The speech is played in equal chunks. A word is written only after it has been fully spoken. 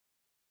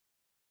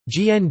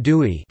Jian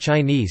deui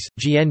Chinese,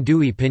 Jian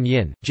deui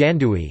pinyin,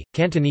 Jandui,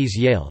 Cantonese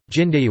yale,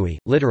 Jindeui,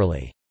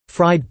 literally,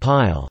 fried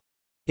pile,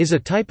 is a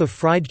type of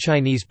fried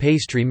Chinese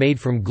pastry made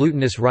from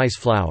glutinous rice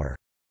flour.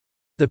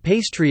 The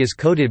pastry is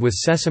coated with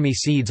sesame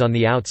seeds on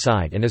the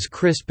outside and is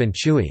crisp and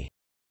chewy.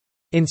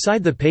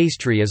 Inside the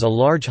pastry is a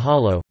large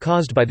hollow,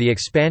 caused by the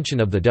expansion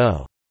of the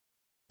dough.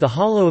 The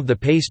hollow of the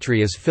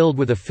pastry is filled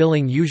with a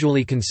filling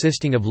usually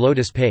consisting of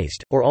lotus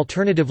paste, or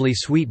alternatively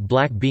sweet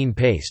black bean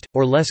paste,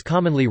 or less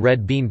commonly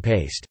red bean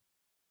paste.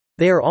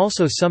 They are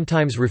also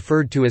sometimes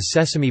referred to as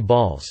sesame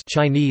balls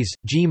Chinese,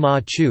 ji ma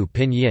chu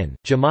pinyin,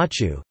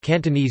 jimachu,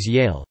 Cantonese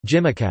yale,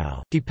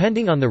 jimacao.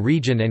 Depending on the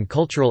region and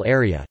cultural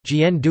area,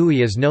 jian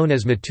deui is known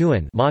as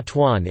matuan ma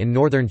tuan in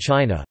northern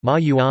China, ma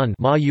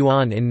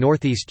yuan in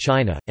northeast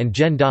China, and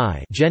zhen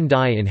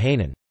dai in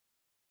Hainan.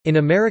 In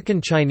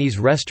American Chinese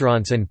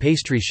restaurants and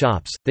pastry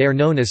shops, they are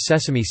known as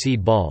sesame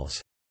seed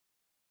balls.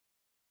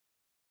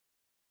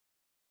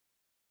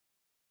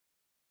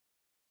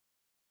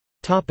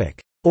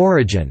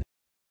 Origin.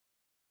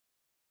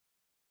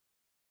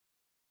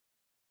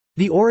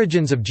 The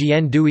origins of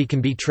jian deui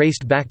can be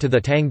traced back to the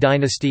Tang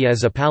dynasty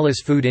as a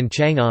palace food in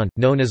Chang'an,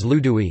 known as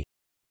ludui.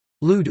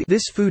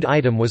 This food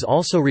item was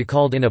also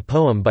recalled in a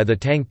poem by the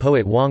Tang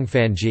poet Wang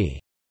Fanji.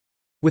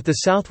 With the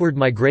southward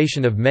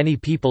migration of many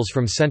peoples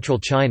from central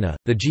China,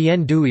 the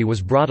jian deui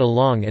was brought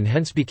along and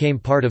hence became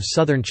part of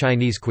southern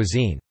Chinese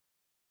cuisine.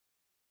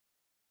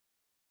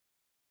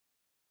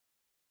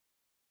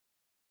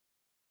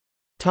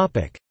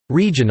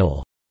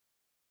 Regional.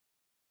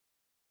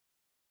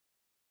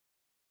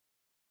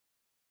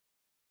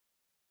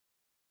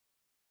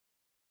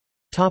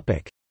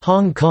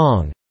 Hong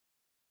Kong.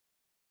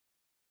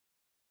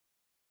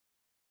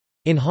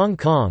 In Hong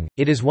Kong,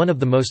 it is one of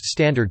the most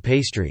standard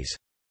pastries.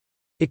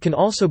 It can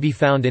also be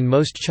found in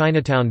most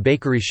Chinatown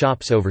bakery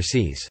shops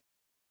overseas.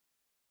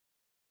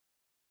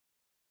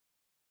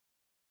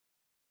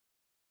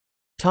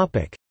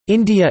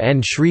 India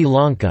and Sri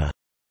Lanka.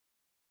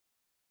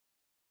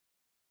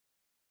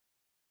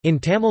 In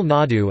Tamil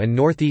Nadu and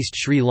northeast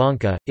Sri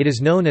Lanka, it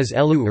is known as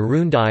elu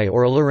urundai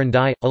or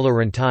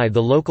alurundai,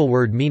 the local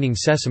word meaning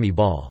sesame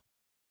ball.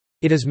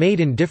 It is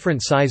made in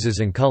different sizes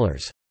and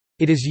colors.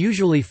 It is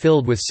usually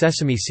filled with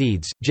sesame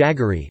seeds,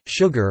 jaggery,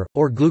 sugar,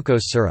 or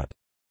glucose syrup.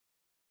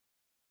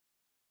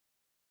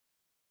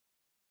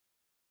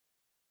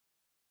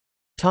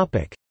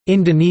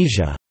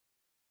 Indonesia.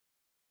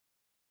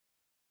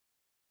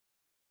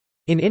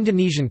 In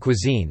Indonesian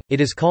cuisine,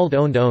 it is called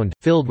ondeh-ondeh,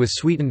 filled with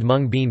sweetened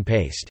mung bean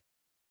paste.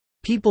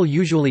 People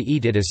usually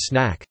eat it as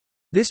snack.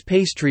 This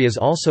pastry is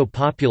also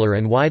popular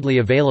and widely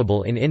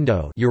available in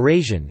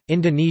Indo-Eurasian,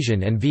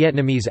 Indonesian and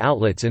Vietnamese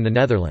outlets in the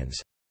Netherlands.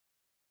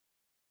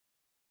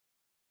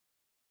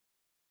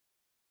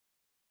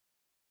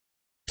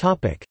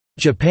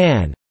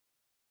 Japan.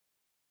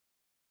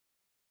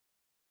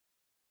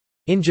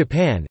 In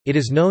Japan, it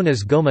is known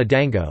as goma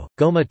dango,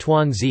 goma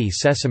tuan-zi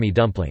sesame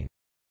dumpling.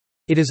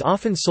 It is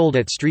often sold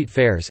at street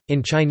fairs,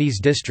 in Chinese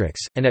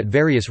districts, and at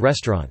various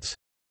restaurants.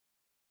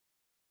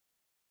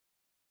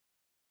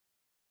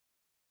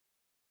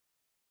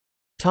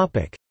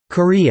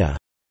 Korea.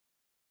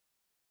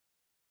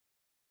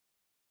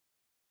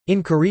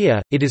 In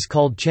Korea, it is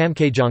called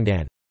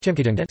chamkaejongdan,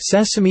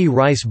 sesame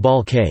rice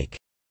ball cake,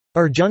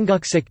 or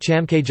jjunggukseok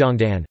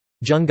chamkaejongdan,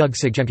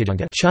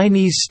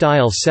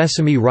 Chinese-style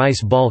sesame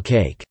rice ball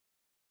cake.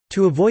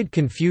 To avoid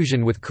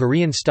confusion with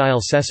Korean-style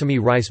sesame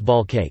rice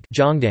ball cake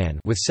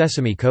with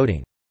sesame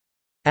coating.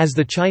 As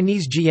the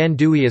Chinese jian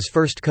deui is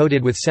first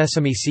coated with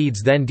sesame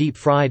seeds then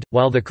deep-fried,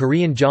 while the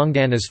Korean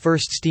jjongdan is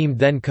first steamed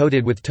then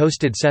coated with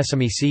toasted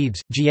sesame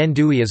seeds, jian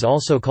deui is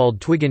also called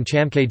twigan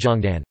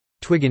chamkaejongdan,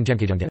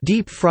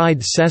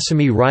 deep-fried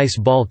sesame rice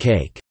ball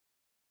cake.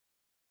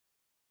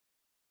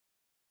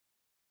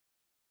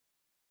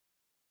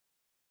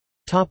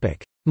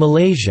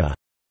 Malaysia.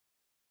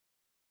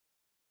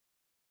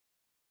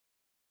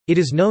 It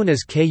is known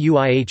as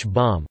kuih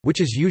bom,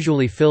 which is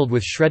usually filled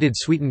with shredded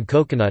sweetened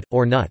coconut,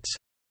 or nuts.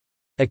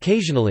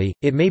 Occasionally,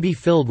 it may be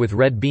filled with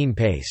red bean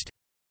paste.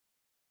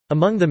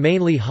 Among the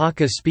mainly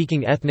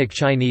Hakka-speaking ethnic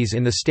Chinese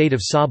in the state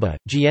of Sabah,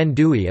 jian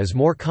deui is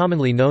more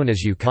commonly known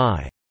as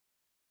yukai.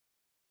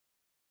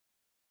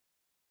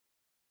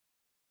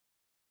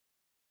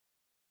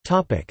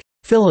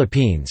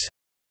 Philippines.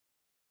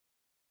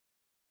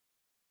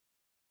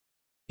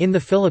 In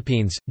the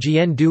Philippines,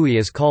 jian deui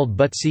is called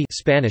butsi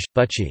Spanish,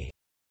 butchi.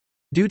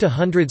 Due to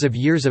hundreds of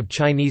years of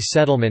Chinese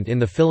settlement in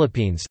the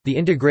Philippines, the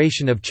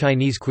integration of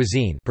Chinese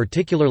cuisine,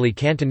 particularly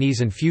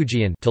Cantonese and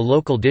Fujian, to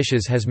local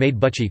dishes has made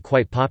butchi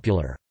quite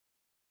popular.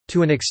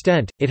 To an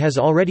extent, it has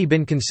already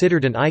been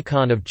considered an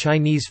icon of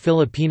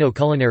Chinese-Filipino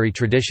culinary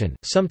tradition,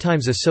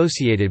 sometimes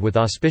associated with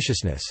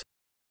auspiciousness.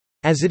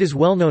 As it is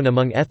well known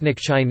among ethnic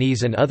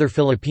Chinese and other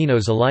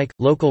Filipinos alike,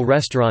 local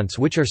restaurants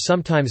which are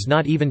sometimes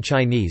not even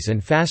Chinese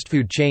and fast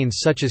food chains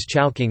such as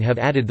Chowking have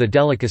added the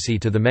delicacy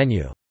to the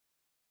menu.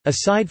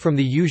 Aside from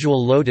the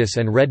usual lotus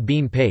and red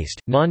bean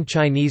paste,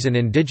 non-Chinese and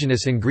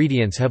indigenous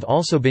ingredients have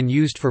also been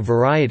used for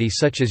variety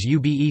such as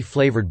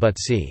ube-flavored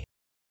butsi.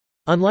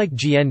 Unlike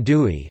Jian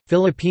deui,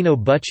 Filipino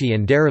butchie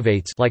and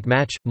derivates like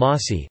match,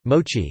 masi,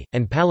 mochi,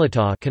 and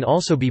palata can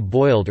also be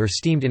boiled or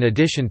steamed in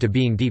addition to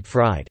being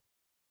deep-fried.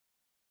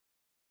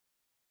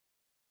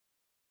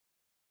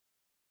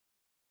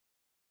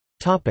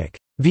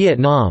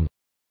 Vietnam.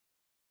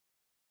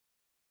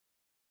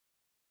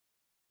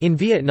 In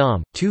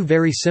Vietnam, two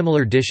very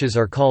similar dishes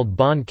are called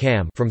bánh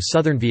cam from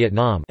southern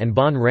Vietnam and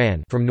bánh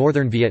ran from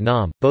northern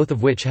Vietnam, both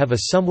of which have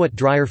a somewhat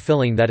drier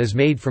filling that is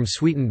made from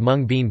sweetened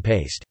mung bean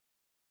paste.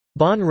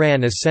 Bánh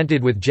ran is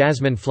scented with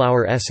jasmine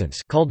flower essence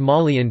called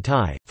mali in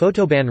Thai.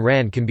 Photoban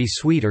ran can be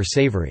sweet or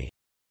savory.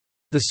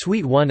 The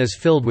sweet one is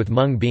filled with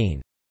mung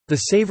bean. The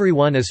savory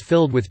one is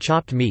filled with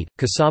chopped meat,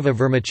 cassava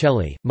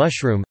vermicelli,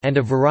 mushroom, and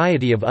a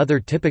variety of other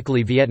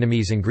typically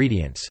Vietnamese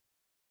ingredients.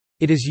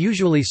 It is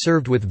usually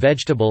served with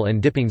vegetable and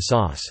dipping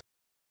sauce.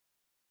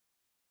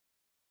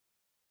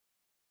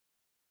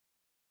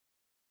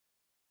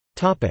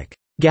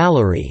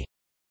 Gallery.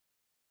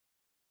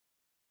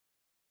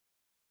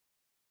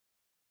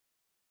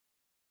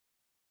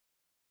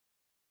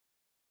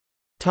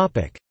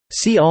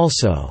 See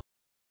also: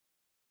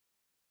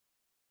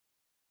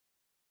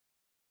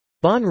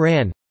 Bánh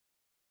ran,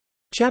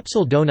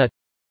 Chapsal donut,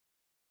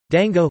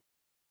 Dango,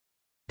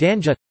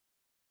 Danja,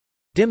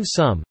 Dim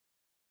sum,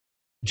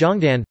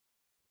 Jongdan.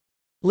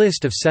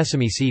 List of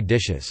sesame seed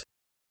dishes.